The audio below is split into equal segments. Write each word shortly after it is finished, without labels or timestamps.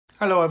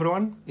Hello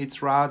everyone,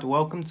 it's Rad.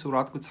 Welcome to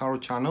Radko Tarot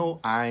channel,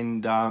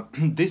 and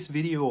this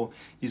video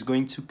is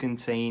going to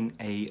contain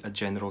a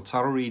general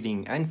tarot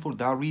reading, and for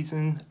that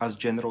reason, as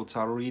general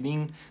tarot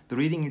reading, the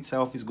reading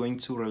itself is going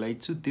to relate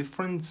to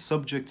different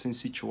subjects and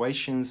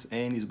situations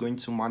and is going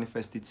to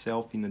manifest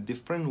itself in a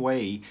different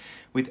way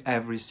with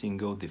every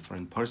single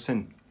different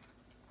person.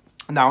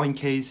 Now, in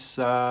case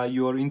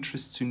you are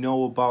interested to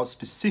know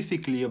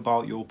specifically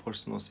about your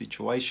personal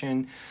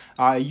situation,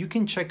 you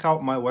can check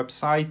out my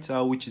website,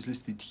 which is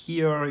listed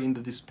here in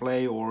the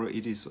display, or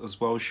it is as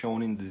well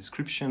shown in the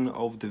description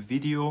of the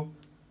video.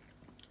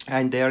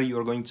 And there you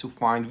are going to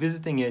find,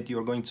 visiting it, you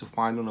are going to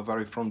find on the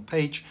very front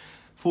page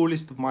full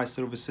list of my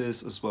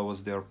services as well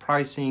as their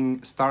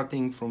pricing,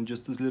 starting from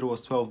just as little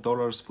as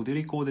 $12 for the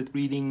recorded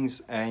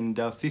readings and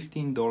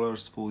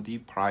 $15 for the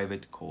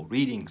private call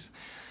readings.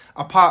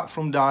 Apart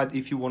from that,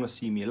 if you want to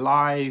see me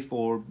live,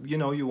 or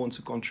you want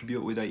to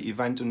contribute with an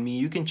event on me,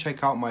 you can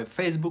check out my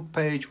Facebook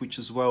page, which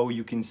as well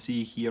you can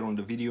see here on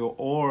the video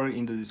or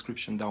in the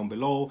description down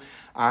below,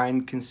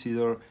 and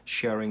consider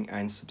sharing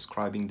and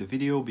subscribing the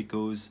video,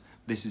 because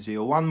this is a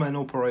one-man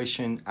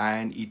operation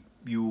and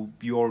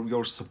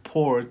your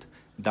support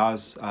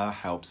does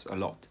helps a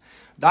lot.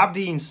 That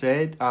being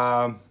said,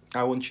 I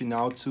want you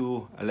now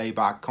to lay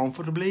back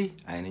comfortably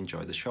and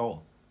enjoy the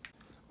show.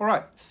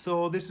 Alright,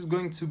 so this is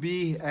going to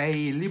be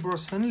a Libra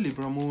Sun,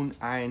 Libra Moon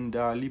and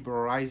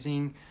Libra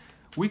Rising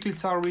weekly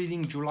tarot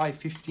reading, July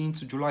 15th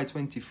to July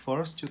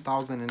 21st,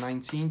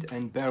 2019.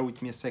 And bear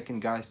with me a second,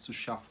 guys, to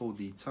shuffle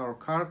the tarot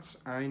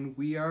cards. And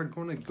we are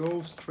going to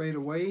go straight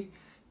away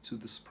to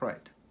the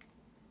spread.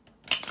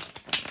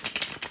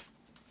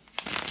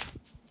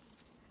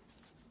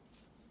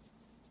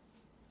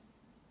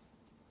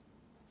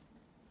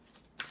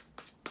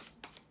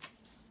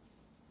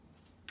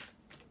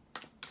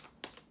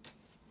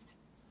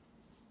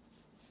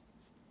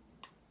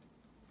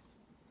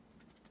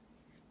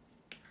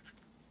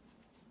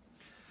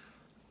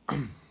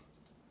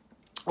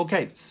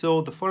 Okay,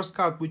 so the first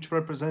card, which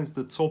represents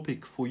the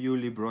topic for you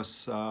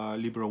Libra's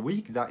Libra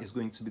week, that is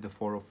going to be the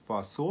Four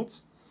of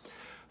Swords,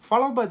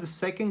 followed by the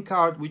second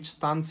card, which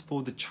stands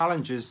for the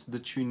challenges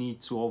that you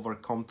need to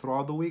overcome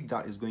throughout the week.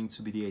 That is going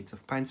to be the Eight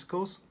of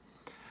Pentacles.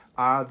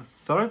 The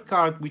third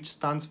card, which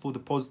stands for the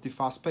positive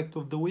aspect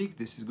of the week,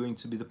 this is going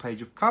to be the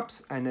Page of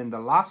Cups. And then the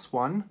last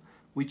one,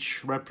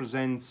 which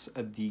represents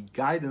the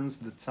guidance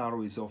the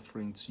tarot is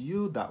offering to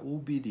you, that will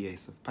be the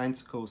Ace of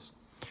Pentacles.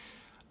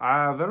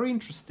 Very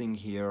interesting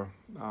here.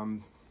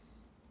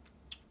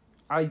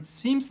 It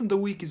seems that the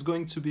week is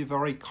going to be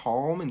very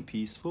calm and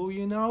peaceful,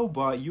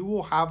 but you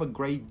will have a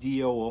great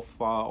deal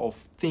of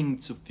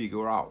things to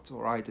figure out, all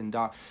right? And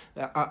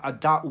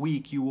that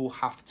week you will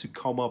have to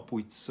come up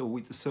with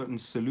a certain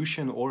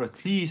solution, or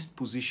at least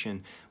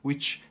position,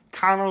 which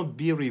cannot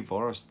be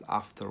reversed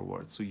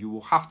afterwards. So you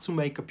will have to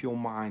make up your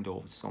mind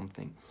of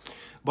something.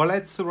 But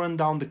let's run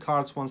down the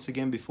cards once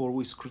again before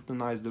we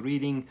scrutinize the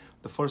reading.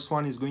 The first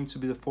one is going to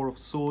be the Four of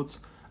Swords,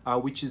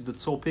 which is the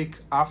topic.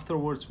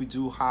 Afterwards, we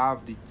do have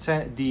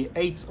the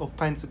Eight of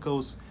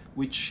Pentacles,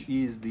 which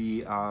is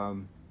the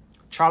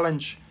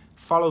challenge,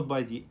 followed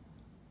by the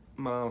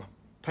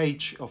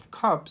Page of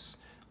Cups,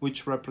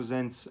 which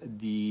represents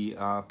the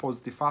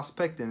positive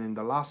aspect. And then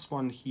the last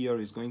one here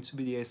is going to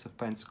be the Ace of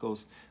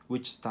Pentacles,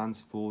 which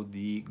stands for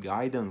the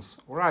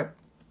guidance. All right.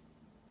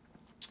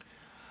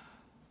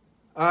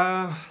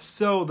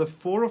 So the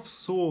Four of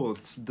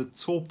Swords, the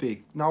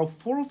topic. Now,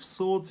 Four of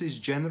Swords is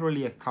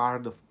generally a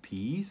card of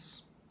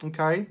peace,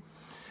 okay?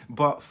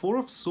 But Four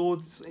of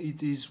Swords,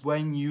 it is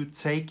when you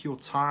take your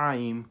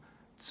time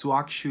to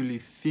actually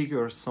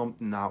figure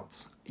something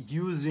out,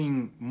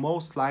 using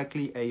most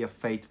likely a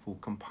faithful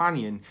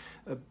companion,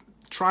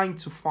 trying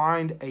to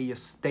find a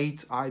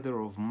state either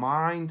of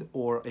mind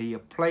or a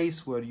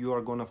place where you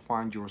are going to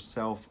find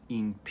yourself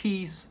in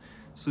peace,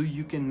 so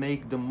you can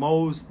make the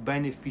most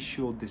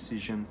beneficial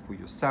decision for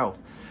yourself.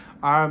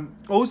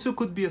 Also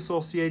could be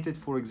associated,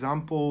 for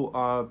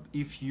example,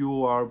 if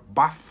you are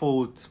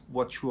baffled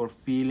what you are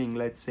feeling,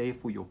 let's say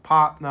for your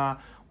partner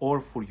or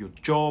for your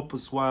job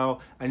as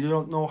well, and you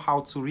don't know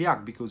how to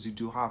react because you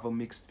do have a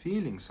mixed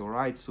feelings, all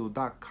right? So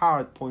that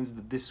card points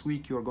that this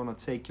week you're going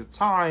to take your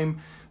time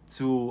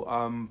to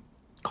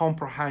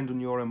comprehend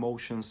on your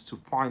emotions, to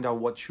find out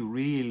what you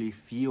really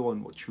feel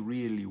and what you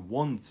really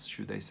want,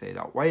 should I say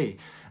that way.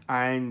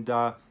 And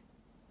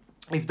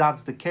if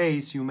that's the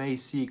case, you may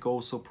seek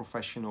also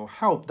professional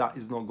help. That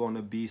is not going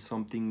to be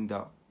something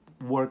that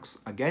works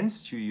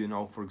against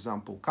you, for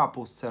example,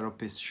 couples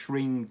therapist,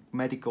 shrink,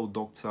 medical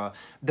doctor,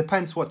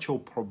 depends what your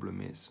problem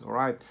is, all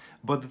right?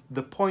 But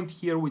the point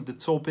here with the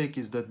topic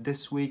is that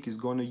this week is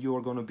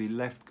you're gonna be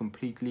left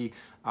completely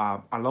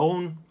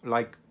alone,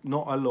 like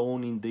not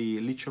alone in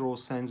the literal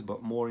sense,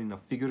 but more in a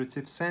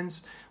figurative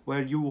sense,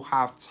 where you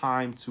have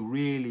time to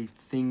really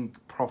think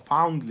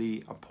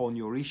profoundly upon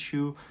your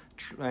issue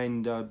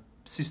and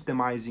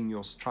systemizing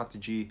your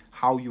strategy,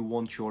 how you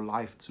want your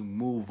life to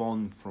move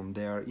on from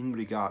there in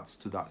regards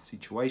to that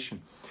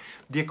situation.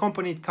 The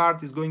accompanied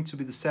card is going to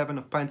be the Seven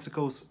of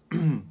Pentacles.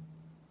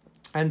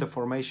 And the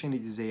formation,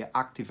 it is a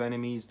active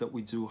enemies that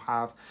we do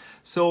have.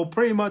 So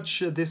pretty much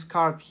this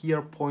card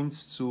here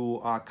points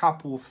to a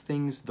couple of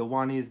things. The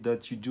one is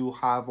that you do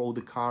have all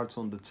the cards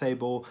on the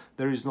table.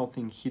 There is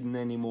nothing hidden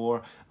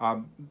anymore.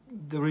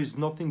 There is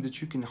nothing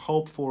that you can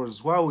hope for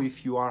as well.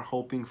 If you are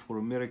hoping for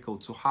a miracle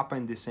to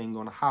happen, this ain't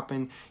gonna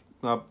happen,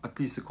 at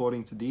least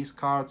according to these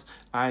cards.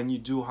 And you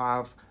do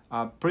have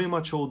pretty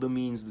much all the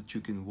means that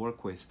you can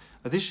work with.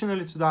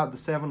 Additionally to that, the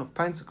Seven of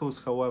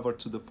Pentacles, however,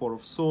 to the Four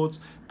of Swords,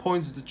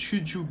 points that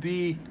should you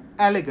be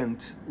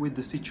elegant with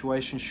the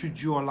situation,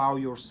 should you allow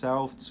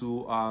yourself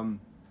to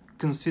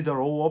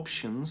consider all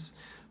options,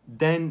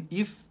 then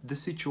if the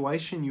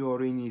situation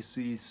you're in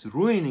is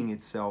ruining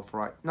itself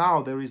right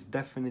now, there is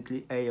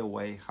definitely a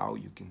way how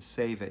you can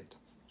save it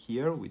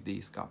here with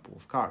these couple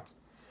of cards.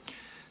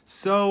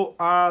 So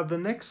the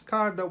next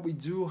card that we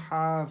do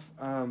have,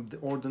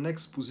 or the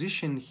next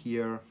position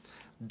here,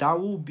 that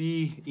will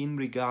be in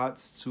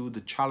regards to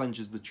the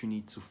challenges that you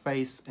need to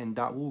face, and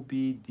that will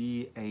be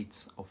the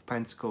Eight of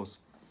Pentacles.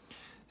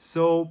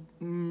 So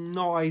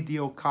no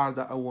ideal card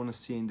that I want to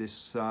see in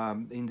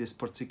this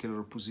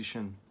particular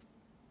position.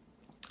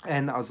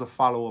 And as a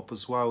follow-up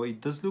as well,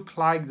 it does look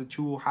like that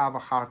you will have a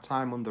hard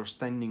time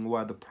understanding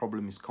where the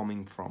problem is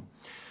coming from,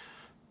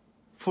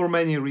 for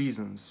many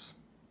reasons.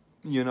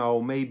 You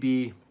know,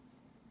 maybe,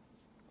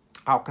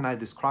 how can I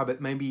describe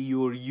it? Maybe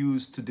you're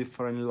used to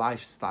different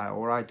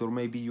lifestyle, right? Or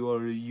maybe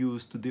you're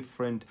used to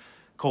different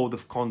code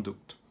of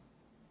conduct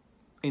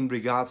in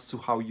regards to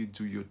how you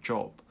do your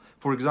job.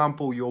 For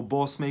example, your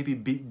boss may be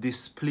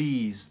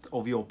displeased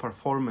of your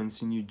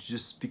performance, and you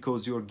just,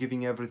 because you're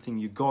giving everything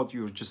you got,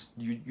 you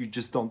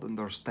just don't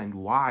understand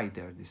why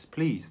they're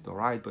displeased, all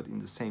right? But in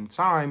the same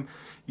time,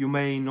 you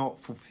may not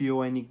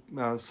fulfill any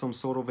some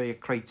sort of a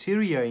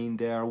criteria in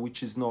there,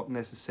 which is not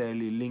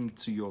necessarily linked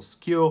to your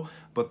skill,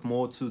 but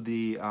more to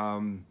the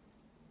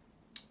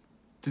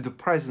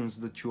presence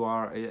that you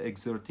are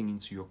exerting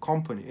into your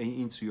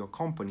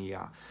company.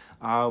 Yeah.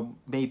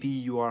 Maybe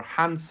you are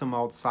handsome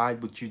outside,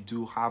 but you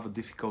do have a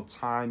difficult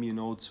time, you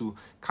know, to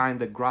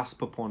kind of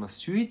grasp upon a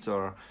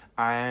suitor,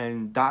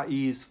 and that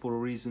is for a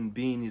reason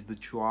being is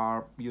that you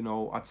are, you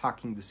know,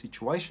 attacking the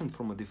situation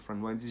from a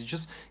different way.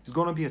 It's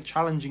going to be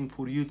challenging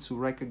for you to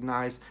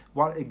recognize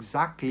what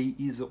exactly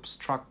is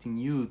obstructing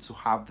you to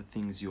have the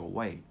things your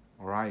way,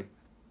 all right?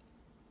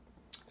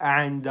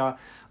 And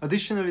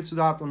additionally to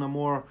that, on a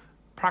more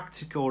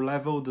practical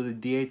level,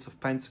 the Eight of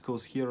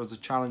Pentacles here as a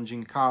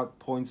challenging card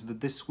points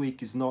that this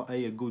week is not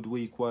a good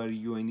week where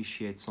you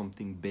initiate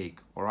something big,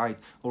 all right?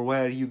 Or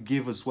where you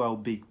give as well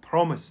big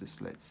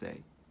promises, let's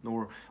say,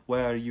 or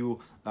where you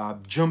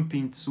jump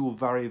into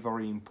very,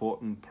 very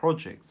important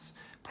projects.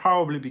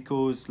 Probably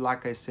because,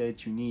 like I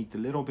said, you need a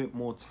little bit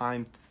more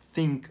time to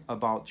think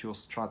about your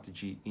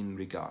strategy in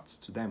regards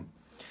to them.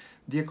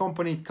 The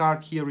accompanied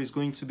card here is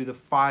going to be the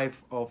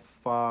Five of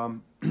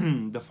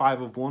the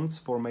Five of Wands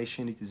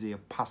formation. It is a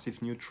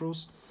passive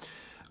neutrals,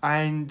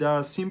 and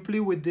simply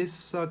with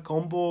this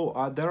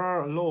combo, there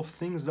are a lot of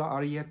things that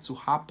are yet to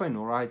happen.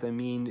 All right, I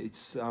mean,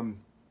 it's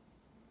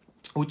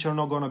which are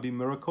not going to be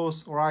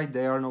miracles. All right,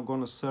 they are not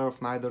going to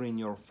serve neither in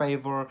your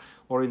favor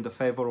or in the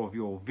favor of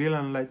your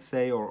villain, let's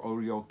say,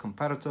 or your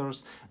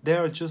competitors. They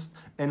are just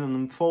an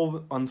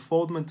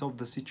unfoldment of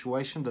the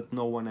situation that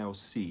no one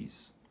else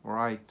sees. All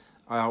right.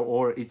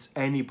 Or it's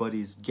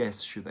anybody's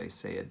guess, should I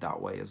say it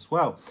that way as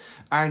well.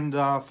 And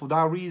for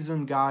that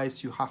reason,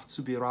 guys, you have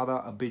to be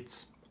rather a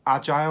bit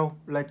agile,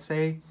 let's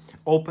say,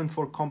 open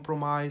for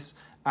compromise,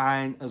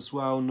 and as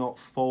well not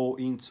fall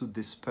into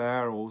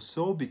despair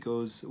also,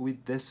 because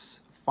with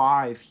this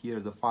five here,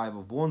 the Five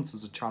of Wands,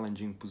 is a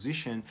challenging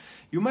position.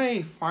 You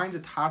may find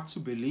it hard to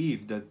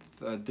believe that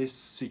this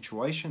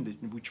situation,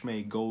 which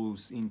may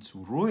goes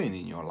into ruin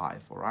in your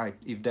life, all right,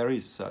 if there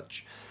is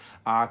such,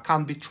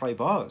 can be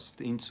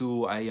traversed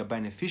into a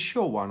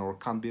beneficial one, or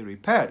can be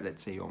repaired,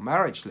 let's say your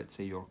marriage, let's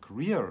say your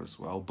career as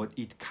well. But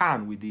it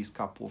can, with these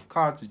couple of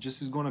cards, it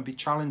just is going to be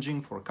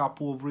challenging for a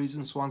couple of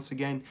reasons. Once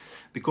again,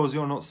 because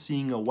you're not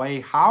seeing a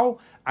way how,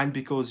 and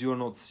because you're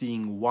not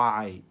seeing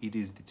why it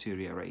is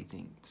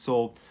deteriorating.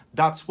 So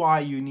that's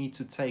why you need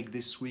to take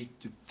this week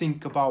to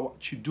think about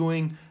what you're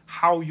doing,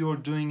 how you're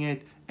doing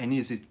it, and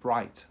is it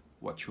right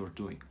what you're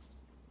doing.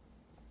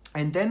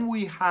 And then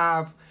we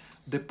have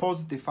the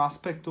positive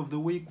aspect of the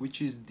week,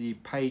 which is the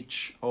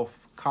Page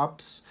of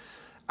Cups.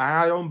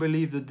 I don't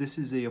believe that this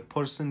is a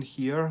person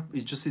here.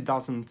 It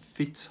doesn't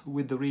fit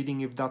with the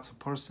reading if that's a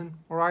person,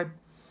 all right?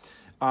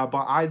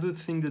 But I do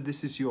think that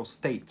this is your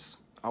states,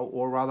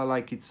 or rather,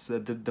 like it's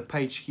the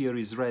page here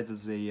is read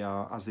as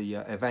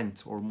a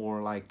event, or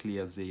more likely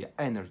as a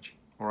energy,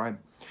 all right?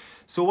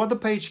 So what the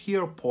page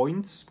here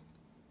points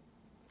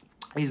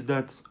is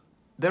that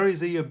there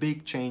is a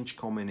big change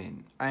coming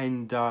in,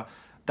 and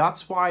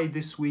That's why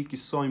this week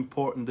is so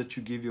important that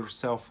you give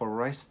yourself a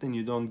rest and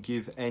you don't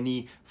give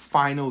any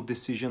final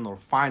decision or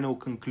final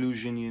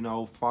conclusion, you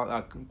know,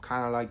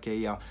 kind of like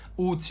a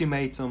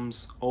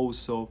ultimatums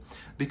also,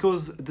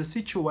 because the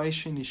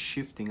situation is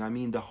shifting. I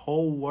mean, the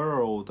whole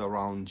world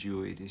around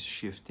you, it is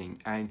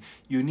shifting, and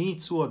you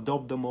need to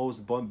adopt the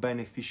most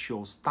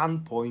beneficial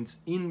standpoints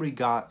in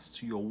regards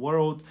to your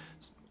world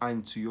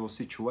and to your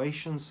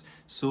situations,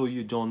 so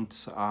you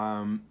don't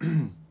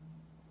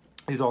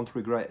you don't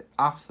regret it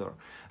after.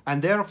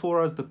 And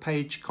therefore, as the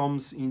page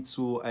comes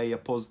into a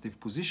positive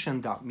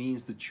position, that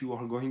means that you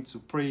are going to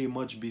pretty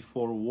much be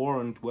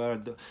forewarned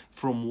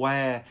from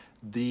where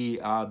the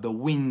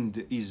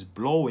wind is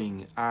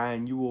blowing,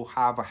 and you will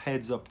have a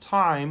heads up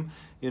time,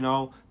 you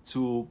know,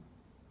 to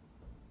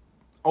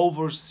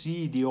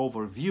oversee the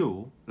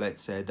overview,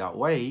 let's say that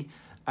way,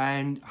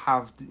 and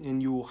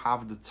you will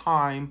have the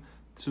time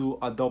to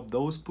adopt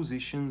those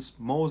positions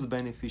most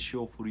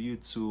beneficial for you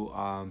to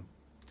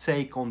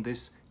take on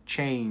this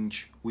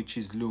change which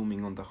is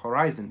looming on the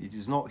horizon. It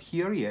is not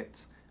here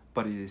yet,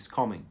 but it is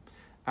coming,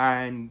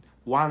 and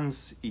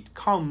once it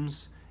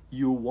comes,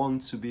 you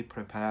want to be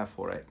prepared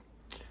for it.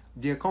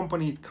 The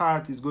accompanied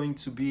card is going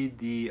to be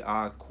the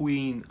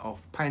Queen of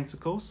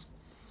Pentacles.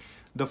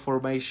 The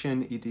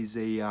formation, it is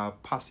a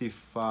passive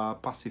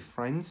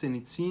friends, and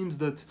it seems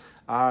that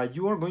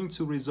you are going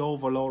to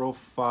resolve a lot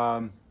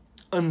of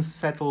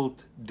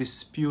unsettled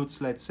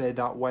disputes, let's say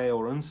that way,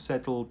 or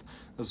unsettled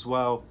as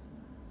well,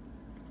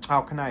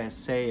 how can I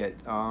say it,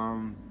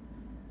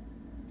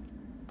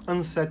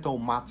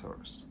 unsettled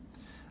matters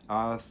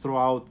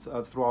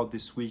throughout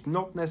this week,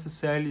 not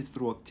necessarily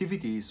through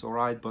activities, all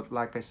right, but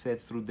like I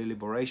said, through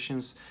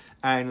deliberations,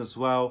 and as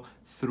well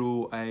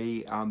through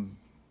a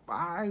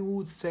I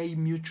would say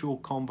mutual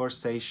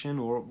conversation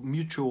or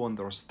mutual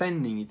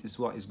understanding. It is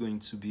what is going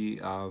to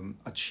be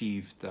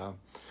achieved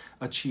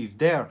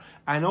there.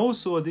 And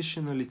also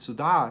additionally to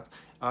that,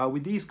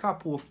 with these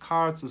couple of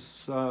cards,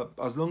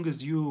 as long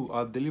as you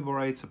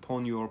deliberate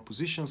upon your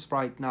positions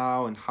right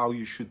now and how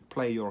you should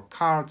play your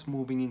cards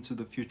moving into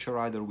the future,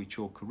 either with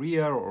your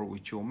career or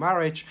with your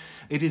marriage,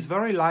 it is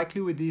very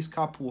likely with these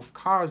couple of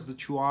cards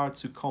that you are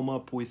to come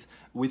up with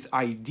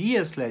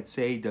ideas, let's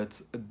say,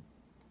 that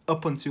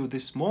up until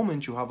this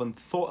moment you haven't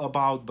thought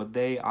about, but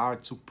they are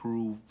to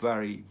prove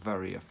very,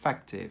 very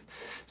effective.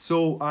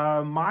 So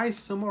my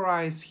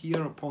summarize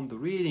here upon the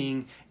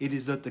reading, it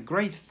is that the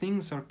great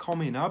things are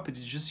coming up. It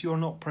is just you're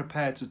not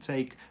prepared to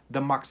take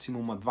the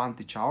maximum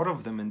advantage out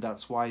of them, and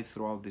that's why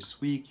throughout this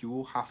week you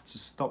will have to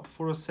stop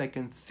for a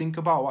second, think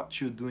about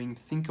what you're doing,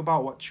 think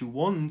about what you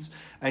want,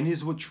 and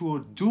is what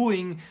you're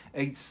doing,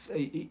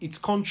 it's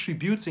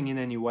contributing in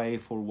any way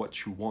for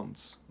what you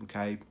want,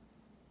 okay?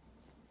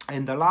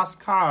 And the last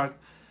card,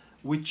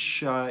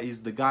 which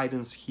is the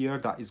guidance here,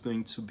 that is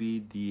going to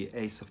be the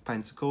Ace of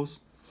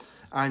Pentacles.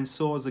 And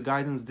so as a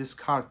guidance, this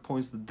card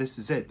points that this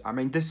is it. I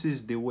mean, this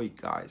is the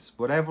week, guys.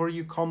 Whatever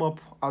you come up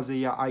as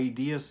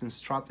ideas and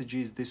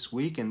strategies this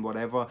week, and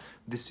whatever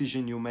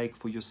decision you make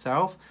for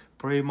yourself,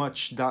 pretty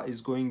much that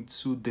is going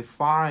to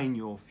define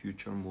your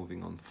future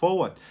moving on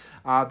forward.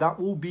 That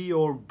will be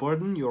your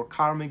burden, your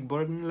karmic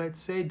burden,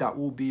 let's say. That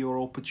will be your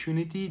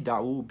opportunity.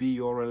 That will be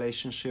your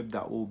relationship.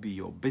 That will be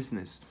your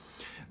business.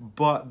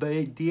 But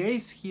the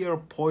ace here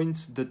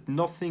points that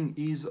nothing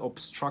is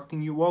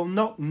obstructing you. Well,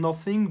 not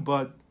nothing,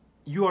 but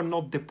you are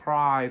not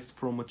deprived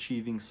from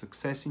achieving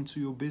success into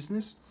your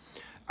business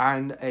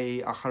and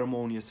a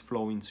harmonious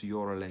flow into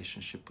your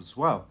relationship as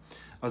well.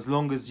 As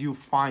long as you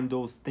find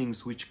those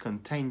things which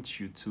content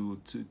you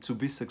to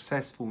be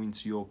successful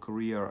into your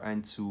career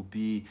and to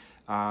be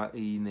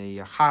in a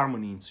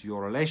harmony into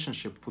your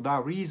relationship. For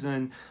that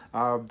reason,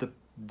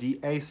 the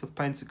Ace of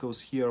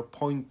Pentacles here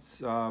points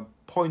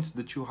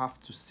that you have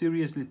to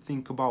seriously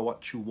think about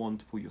what you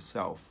want for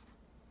yourself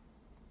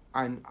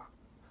and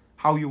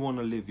how you want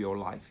to live your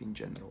life in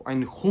general,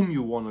 and whom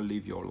you want to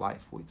live your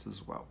life with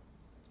as well,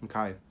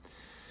 okay?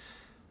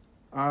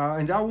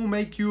 And that will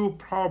make you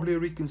probably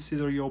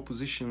reconsider your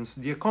positions.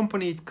 The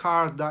accompanied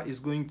card, that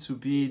is going to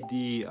be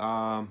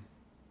the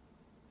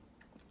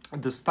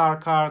Star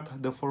card.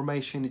 The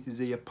formation, it is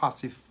a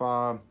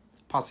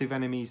passive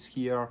enemies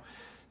here.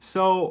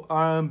 So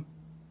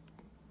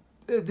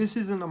this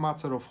isn't a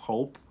matter of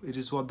hope. It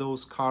is what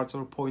those cards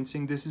are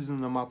pointing. This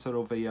isn't a matter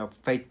of a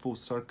fateful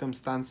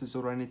circumstances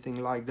or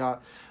anything like that.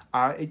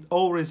 It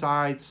all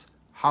resides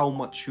how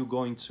much you're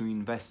going to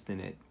invest in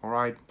it, all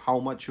right? How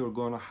much you're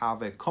going to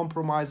have a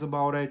compromise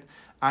about it,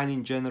 and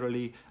in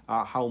generally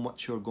how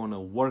much you're going to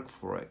work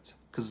for it,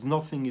 because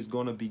nothing is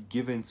going to be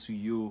given to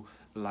you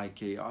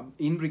like a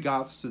in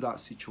regards to that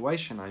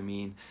situation. I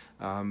mean,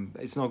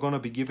 it's not going to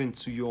be given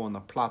to you on a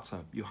platter.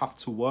 You have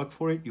to work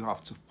for it, you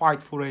have to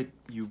fight for it,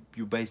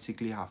 you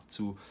basically have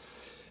to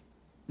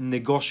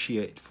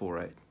negotiate for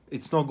it.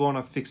 it's not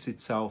gonna fix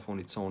itself on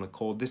its own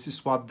accord. This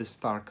is what the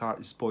star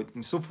card is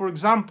pointing. So for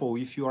example,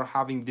 if you are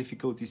having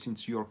difficulties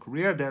into your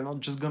career, they're not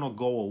just gonna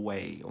go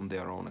away on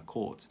their own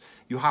accord.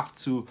 You have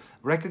to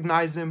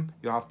recognize them,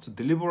 you have to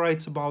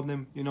deliberate about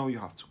them, you know, you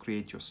have to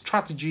create your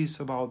strategies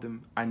about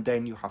them, and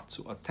then you have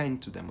to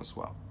attend to them as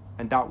well.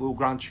 And that will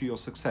grant you your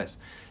success.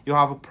 You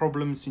have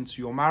problems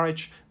into your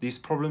marriage. These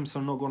problems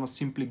are not going to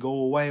simply go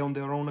away on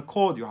their own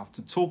accord. You have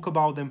to talk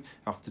about them.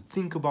 You have to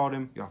think about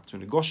them. You have to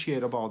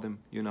negotiate about them,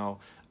 you know.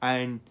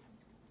 And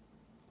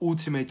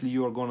ultimately,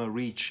 you are going to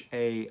reach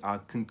a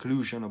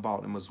conclusion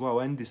about them as well,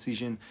 and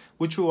decision,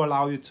 which will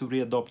allow you to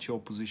readopt your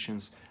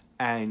positions.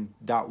 And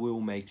that will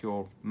make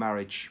your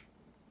marriage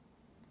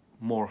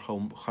more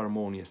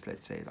harmonious,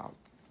 let's say that.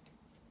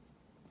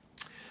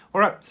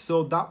 All right,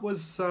 so that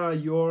was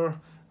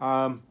your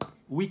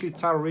weekly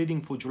tarot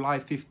reading for July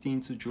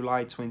 15th to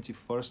July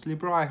 21st,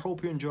 Libra. I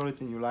hope you enjoyed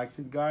it and you liked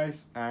it,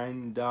 guys.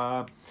 And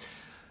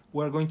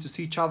we're going to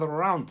see each other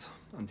around.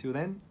 Until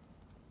then,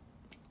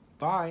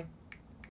 bye.